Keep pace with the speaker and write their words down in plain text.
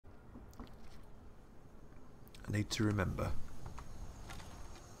I need to remember.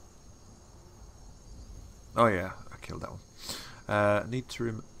 Oh yeah, I killed that one. I need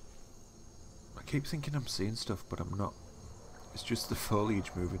to I keep thinking I'm seeing stuff, but I'm not. It's just the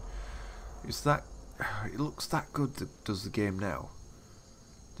foliage moving. Is that... It looks that good that does the game now.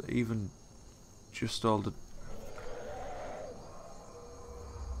 That even just all the...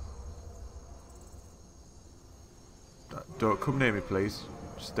 Don't come near me, please.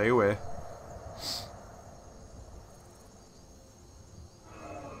 Stay away.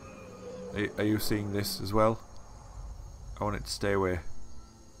 Are you seeing this as well? I want it to stay away.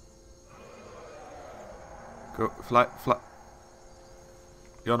 Go, fly.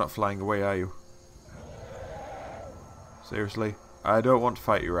 You're not flying away, are you? Seriously? I don't want to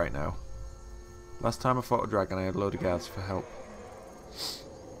fight you right now. Last time I fought a dragon, I had a load of guards for help.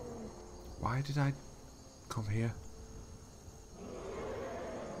 Why did I come here?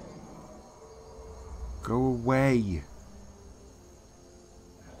 Go away.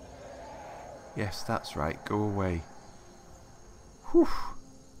 Yes, that's right. Go away. Whew.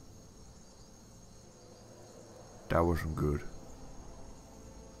 That wasn't good.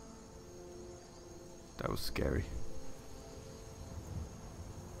 That was scary.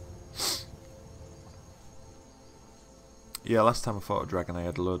 Yeah, last time I fought a dragon I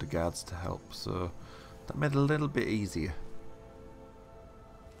had a load of guards to help, so that made it a little bit easier.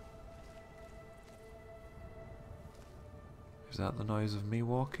 Is that the noise of me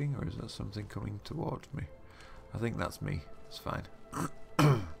walking, or is that something coming towards me? I think that's me. It's fine.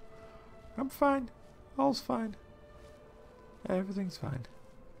 I'm fine. All's fine. Everything's fine.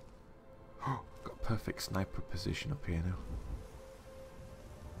 Oh, got perfect sniper position up here now.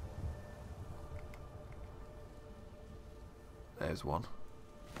 There's one.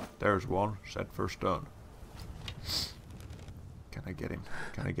 There's one. Set for stone. Can I get him?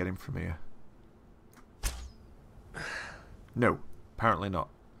 Can I get him from here? No, apparently not.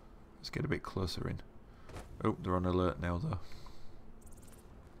 Let's get a bit closer in. Oh, they're on alert now though.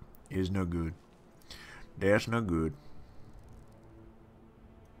 Is no good. That's no good.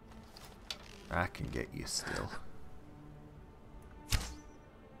 I can get you still.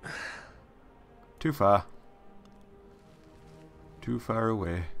 Too far. Too far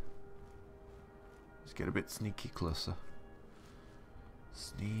away. Let's get a bit sneaky closer.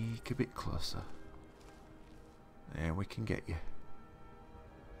 Sneak a bit closer. And we can get you.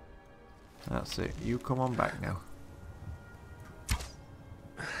 That's it. You come on back now.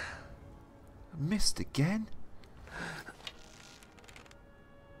 I missed again.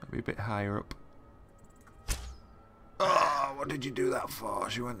 Maybe a bit higher up. Oh, what did you do that for?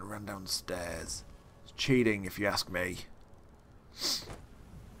 She went and ran downstairs. It's cheating if you ask me.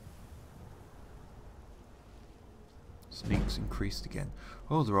 Sneaks increased again.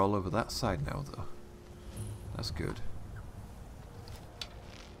 Oh, they're all over that side now though. That's good.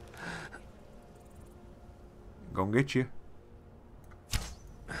 Gonna get you.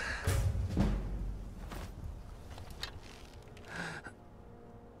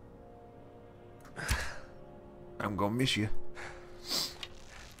 I'm gonna miss you.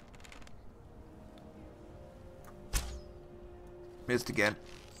 Missed again.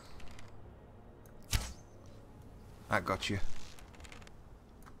 I got you.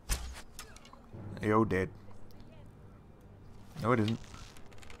 You're dead. No, it isn't.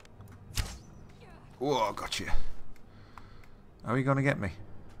 Whoa, I got you. How are you gonna get me?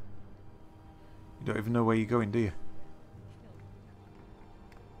 You don't even know where you're going, do you?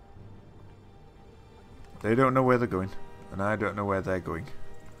 They don't know where they're going, and I don't know where they're going.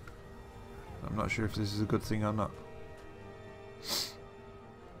 I'm not sure if this is a good thing or not.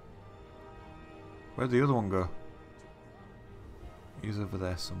 Where'd the other one go? He's over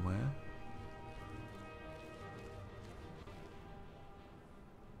there somewhere.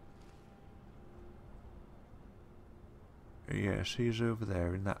 Yes, he's over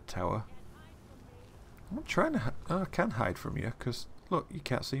there in that tower. I'm trying to... I can hide from you, because, look, you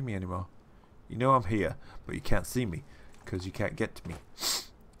can't see me anymore. You know I'm here, but you can't see me, because you can't get to me.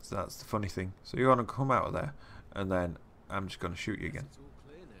 So that's the funny thing. So you're going to come out of there, and then I'm just going to shoot you again.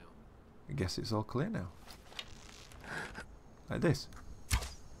 I guess it's all clear now. Like this.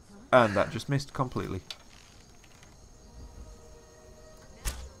 And that just missed completely.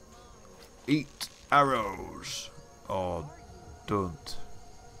 Eat arrows. Or don't.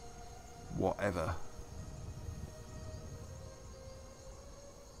 Whatever.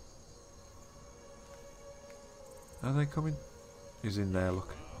 Are they coming? He's in there,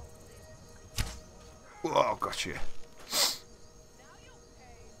 look. Oh, gotcha.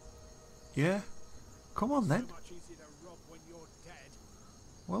 Yeah? Come on then.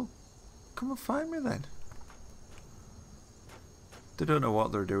 Well, come and find me then. They don't know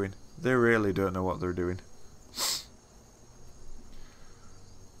what they're doing. They really don't know what they're doing.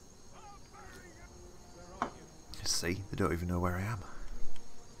 See, they don't even know where I am.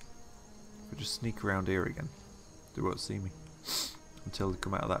 If I just sneak around here again, they won't see me until they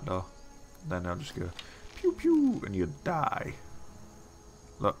come out of that door. Then I'll just go pew pew and you die.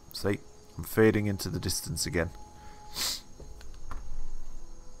 Look, see, I'm fading into the distance again.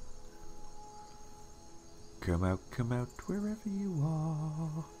 Come out wherever you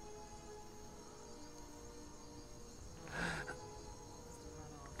are.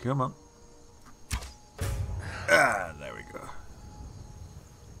 Come on. Ah, there we go.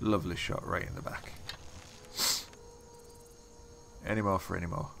 Lovely shot right in the back. Any more for any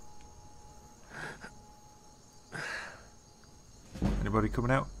more. Anybody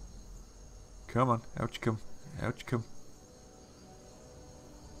coming out? Come on, out you come. Out you come.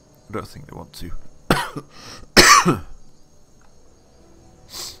 I don't think they want to.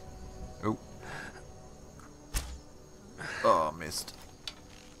 Oh. Oh, missed.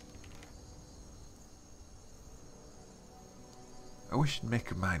 I wish I'd make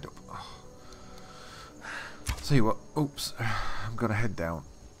a mind up. Oh. Tell you what, oops, I'm gonna head down.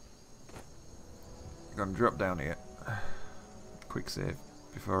 I'm gonna drop down here. Quick save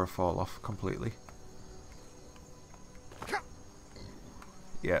before I fall off completely.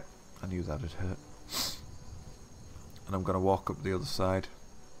 Yeah, I knew that'd hurt. And I'm gonna walk up the other side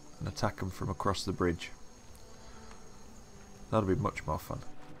and attack them from across the bridge. That'll be much more fun.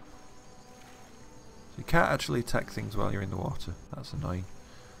 You can't actually attack things while you're in the water. That's annoying.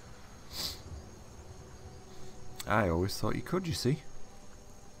 I always thought you could, you see.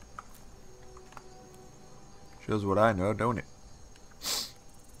 Shows what I know, don't it?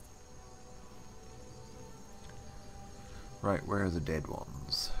 Right, where are the dead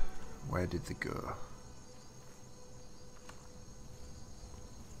ones? Where did they go?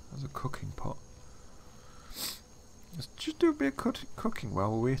 There's a cooking pot. Let's just do a bit of cooking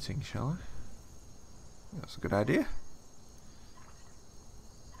while we're waiting, shall we? That's a good idea.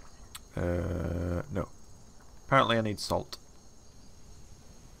 No. Apparently I need salt.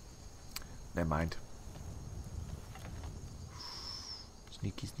 Never mind.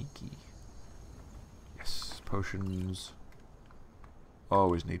 Sneaky, sneaky. Yes, potions.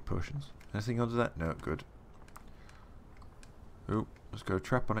 Always need potions. Anything under that? No, good. Ooh, let's go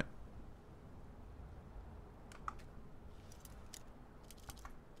trap on it.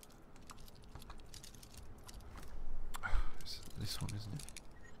 This one, isn't it?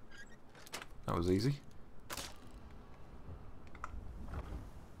 That was easy.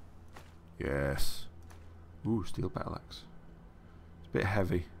 Yes. Ooh, steel battle axe. It's a bit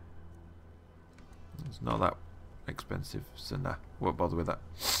heavy. It's not that expensive, so nah, won't bother with that.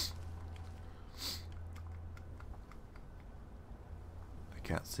 They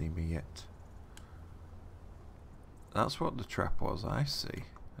can't see me yet. That's what the trap was, I see.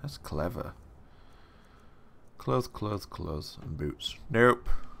 That's clever. Clothes, clothes, clothes, and boots. Nope.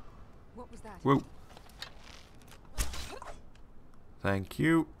 What was that? Whoa. Thank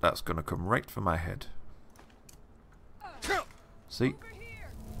you. That's gonna come right for my head. See?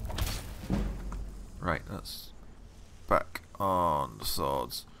 Right, that's back on the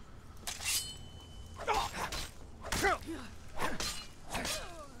swords.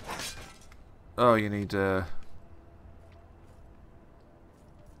 Oh, you need I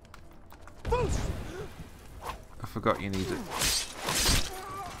forgot you need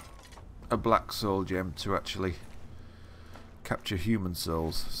a black soul gem to actually capture human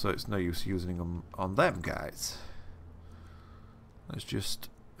souls, so it's no use using them on them guys. Let's just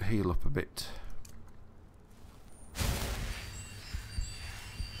heal up a bit.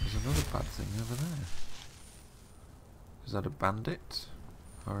 There's another bad thing over there. Is that a bandit?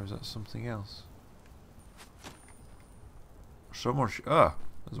 Or is that something else? Someone oh,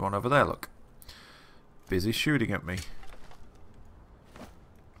 there's one over there, look. Busy shooting at me.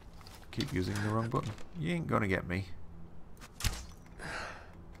 Keep using the wrong button. You ain't gonna get me.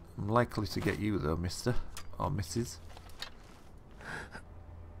 I'm likely to get you though, mister. Or missus.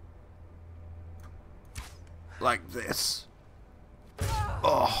 Like this.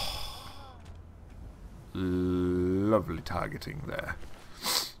 Oh. Lovely targeting there.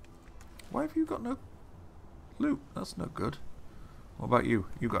 Why have you got no loot? That's no good. What about you?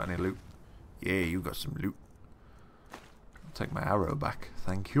 You got any loot? Yeah, you got some loot. I'll take my arrow back.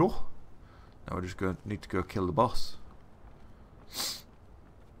 Thank you. Now we're just going to need to go kill the boss.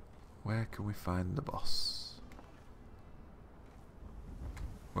 Where can we find the boss?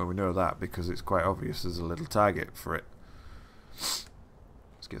 Well, we know that because it's quite obvious there's a little target for it.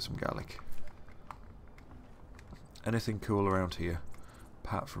 Let's get some garlic. Anything cool around here?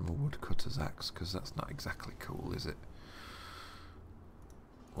 Apart from a woodcutter's axe, because that's not exactly cool, is it?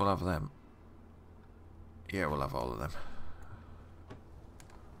 We'll have them. Yeah, we'll have all of them.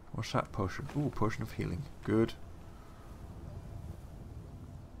 What's that potion? Ooh, potion of healing. Good.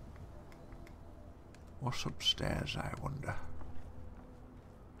 What's upstairs, I wonder?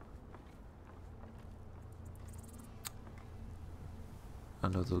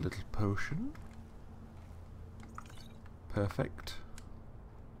 Another little potion. Perfect.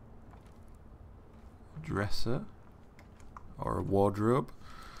 A dresser. Or a wardrobe.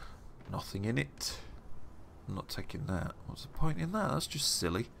 Nothing in it. I'm not taking that. What's the point in that? That's just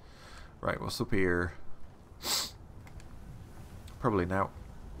silly. Right, what's up here? Probably now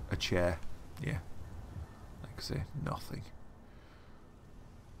a chair. Yeah. Like I say, nothing.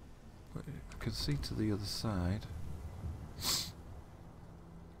 But I can see to the other side.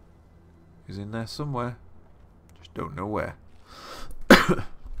 He's in there somewhere. Just don't know where.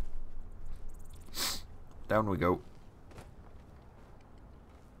 Down we go.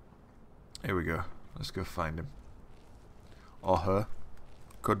 Here we go. Let's go find him. Or her.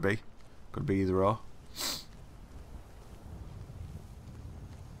 Could be. Could be either or.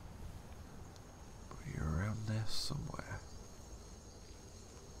 But you're around there somewhere.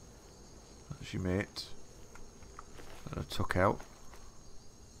 That's your mate. That I took out.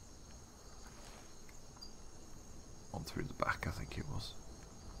 On through the back, I think it was.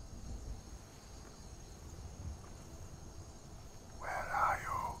 Where are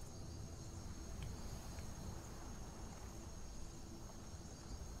you?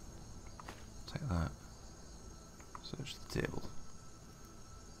 Take that. Search the table.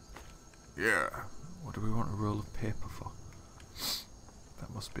 Yeah. What do we want a roll of paper for? That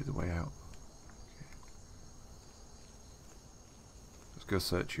must be the way out. Okay. Let's go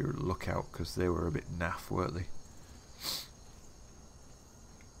search your lookout, because they were a bit naff, weren't they?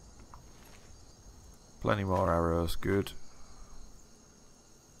 Plenty more arrows, good.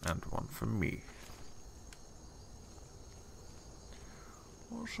 And one from me.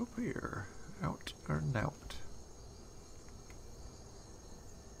 What's up here? Out or nout?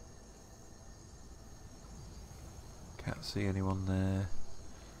 Can't see anyone there.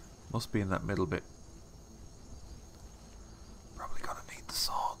 Must be in that middle bit. Probably gonna need the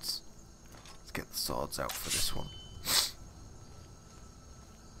swords. Let's get the swords out for this one.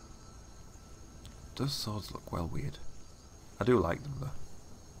 Those swords look well weird. I do like them though.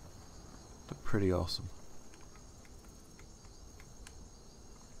 They're pretty awesome.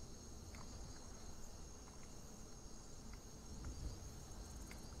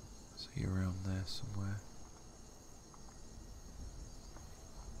 See you around there somewhere.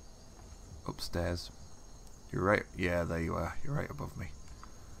 Upstairs. You're right. Yeah, there you are. You're right above me.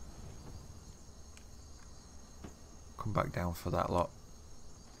 Come back down for that lot.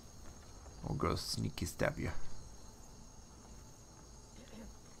 We'll go sneaky stab you.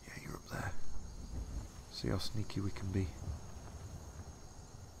 Yeah, you're up there. See how sneaky we can be.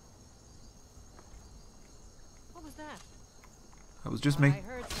 What was that? That was just me. I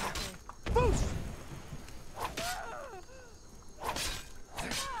heard something.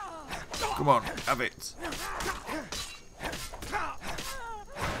 Come on, have it.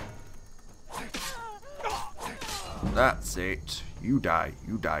 That's it. You die,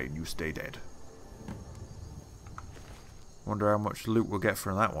 and you stay dead. Wonder how much loot we'll get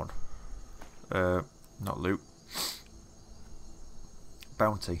from that one. Not loot.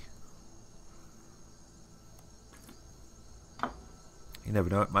 Bounty. You never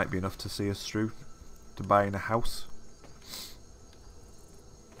know, it might be enough to see us through to buying a house.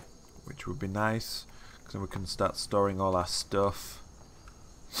 Which would be nice, because then we can start storing all our stuff.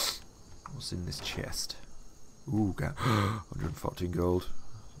 What's in this chest? Ooh, got 114 gold.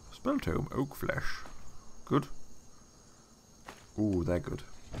 Spelltome, oak flesh. Good. Ooh, they're good.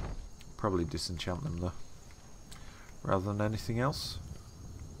 Probably disenchant them though. Rather than anything else.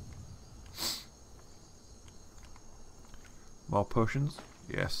 More potions?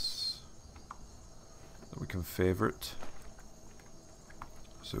 Yes. That we can favourite.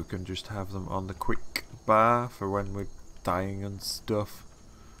 So we can just have them on the quick bar for when we're dying and stuff.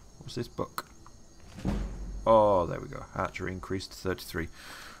 What's this book? Oh, there we go. Archery increased to 33.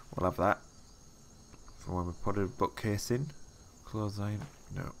 We'll have that for when we put a bookcase in. Clothesline.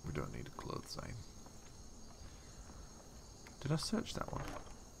 No, we don't need a clothesline. Did I search that one?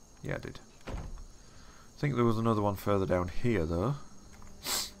 Yeah, I did. I think there was another one further down here, though.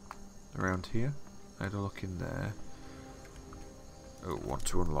 Around here. I had a look in there. Oh, want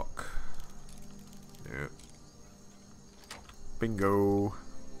to unlock. Yeah. Bingo.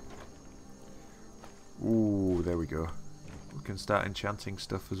 Ooh, there we go. We can start enchanting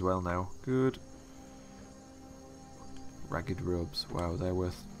stuff as well now. Good. Ragged robes. Wow, they're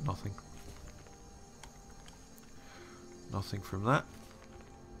worth nothing. Nothing from that.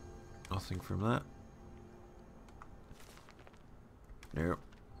 Nothing from that. Nope.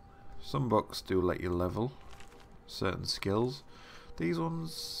 Some books do let you level certain skills. These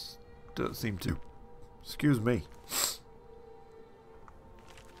ones don't seem to. Excuse me.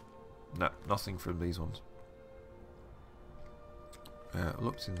 No, nothing from these ones.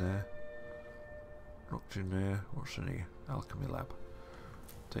 Looked in there. Looked in there. What's in here? Alchemy lab.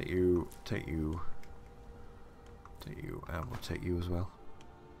 Take you. Take you. Take you. And we'll take you as well.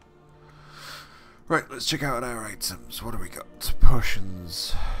 Right, let's check out our items. What do we got?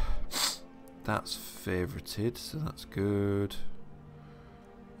 Potions. That's favorited, so that's good.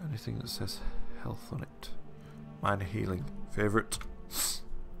 Anything that says health on it. Minor healing. Favorite.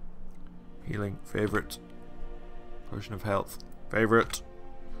 Healing. Favorite. Potion of health. Favorite.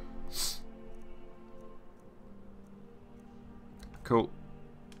 Cool.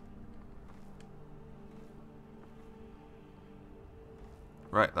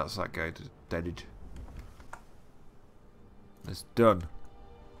 Right, that's that guy deaded. It's done.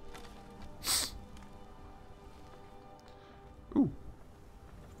 Ooh.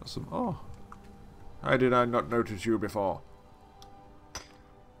 That's some. Oh. How did I not notice you before?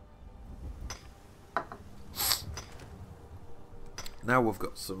 Now we've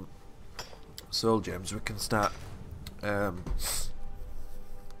got some soul gems, we can start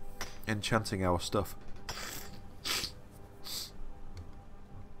enchanting our stuff,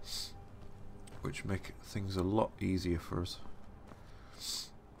 which make things a lot easier for us.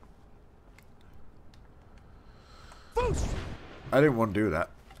 I didn't want to do that.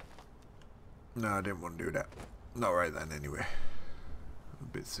 No, I didn't want to do that. Not right then anyway. A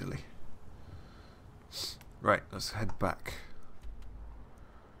bit silly. Right, let's head back.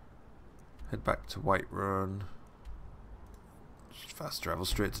 Head back to Whiterun. Just fast travel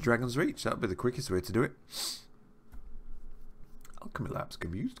straight to Dragon's Reach. That'll be the quickest way to do it. Alchemy labs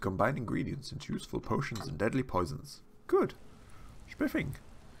can be used to combine ingredients into useful potions and deadly poisons. Good. Spiffing.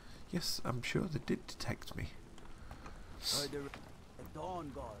 Yes, I'm sure they did detect me.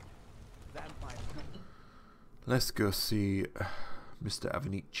 Let's go see Mr.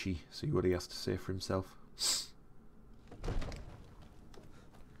 Avenici, see what he has to say for himself.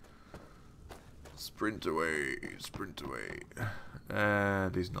 Sprint away, sprint away.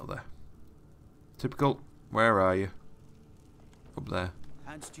 And he's not there. Typical. Where are you? Up there.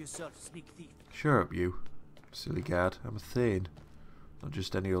 Hands to yourself, sneak thief. Shut up, you. Silly guard. I'm a Thane. Not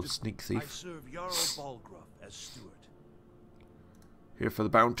just any old sneak thief. I serve Jarl Balgruff as steward. Here for the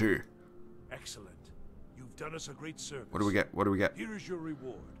bounty. Excellent. You've done us a great service. What do we get? What do we get? Here is your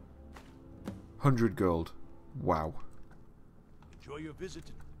reward. 100 gold. Wow. Enjoy your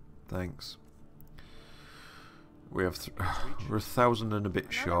visit. Thanks. We have we're 1,000 and a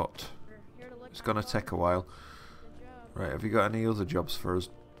bit short. It's gonna take a while. Right, have you got any other jobs for us,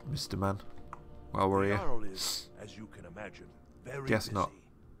 Mr. Man? While we're here. Jarl is, as you can imagine, very Guess busy. not.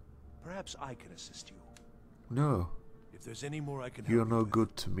 Perhaps I can assist you. No. If there's any more I can help You're you no with,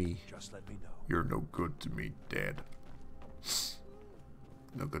 good to me. just let me know. You're no good to me, Dad.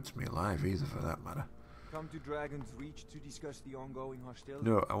 No good to me alive either, for that matter. Come to Dragon's Reach to discuss the ongoing hostility.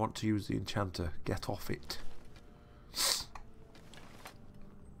 No, I want to use the enchanter. Get off it.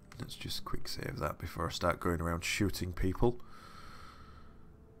 Let's just quick save that before I start going around shooting people.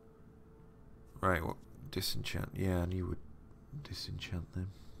 Right, what? Disenchant. Yeah, I knew you would disenchant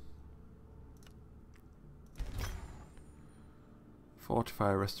them.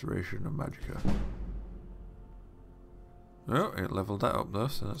 Fortify, Restoration, and Magicka. Oh, it leveled that up though,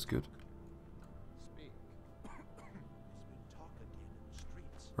 so that's good.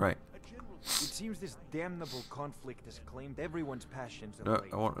 Right. It seems this damnable conflict has claimed everyone's passions of No,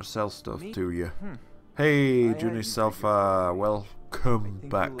 late. I want to sell stuff Me? to you. Hmm. Hey, I Juni hadn't Selfa, I welcome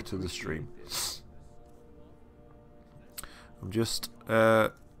think back you'll to the stream. appreciate this. I'm just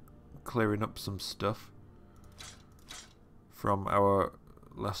clearing up some stuff from our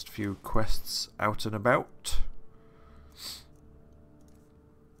last few quests out and about.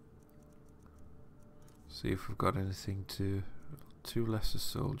 See if we've got anything to... 2 lesser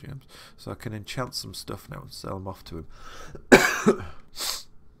soul gems. So I can enchant some stuff now and sell them off to him.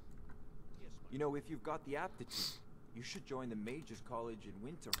 You know, if you've got the aptitude, you should join the Mages College in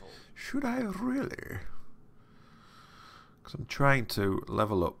Winterhold. Should I really? Because I'm trying to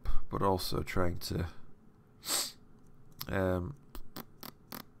level up, but also trying to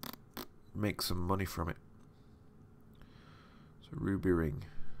make some money from it. So ruby ring.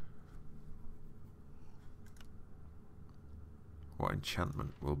 What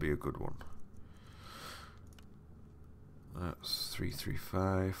enchantment will be a good one? That's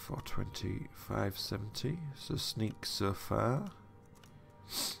 335, 420, 570. So sneak so far.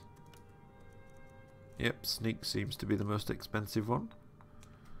 Yep, sneak seems to be the most expensive one.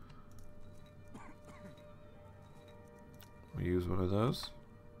 We use one of those.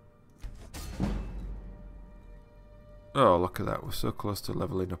 Oh, look at that. We're so close to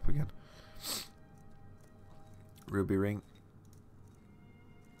leveling up again. Ruby ring.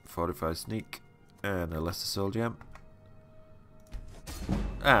 45 sneak. And a lesser soul gem.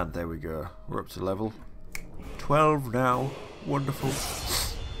 And there we go. We're up to level 12 now. Wonderful.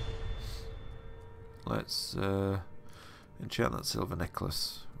 Let's enchant that silver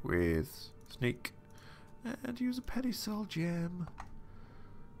necklace with sneak. And use a penny soul gem.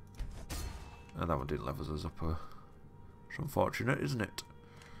 And that one didn't level us up. It's unfortunate, isn't it?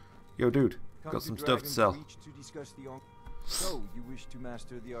 Yo, dude, got some stuff to sell. So, you wish to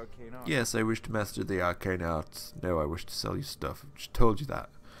master the arcane art? Yes, I wish to master the arcane arts. No, I wish to sell you stuff. I've just told you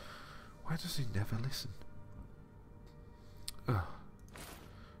that. Why does he never listen? Ugh.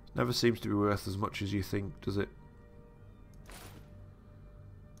 Never seems to be worth as much as you think, does it?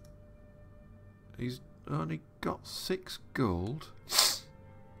 He's only got 6 gold.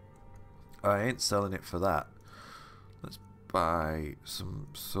 I ain't selling it for that. Let's buy some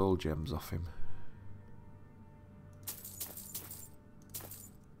soul gems off him.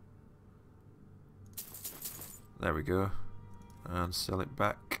 There we go. And sell it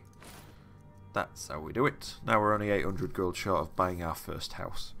back. That's how we do it. Now we're only 800 gold short of buying our first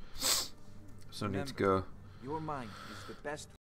house. So I need to go. Your mind is the best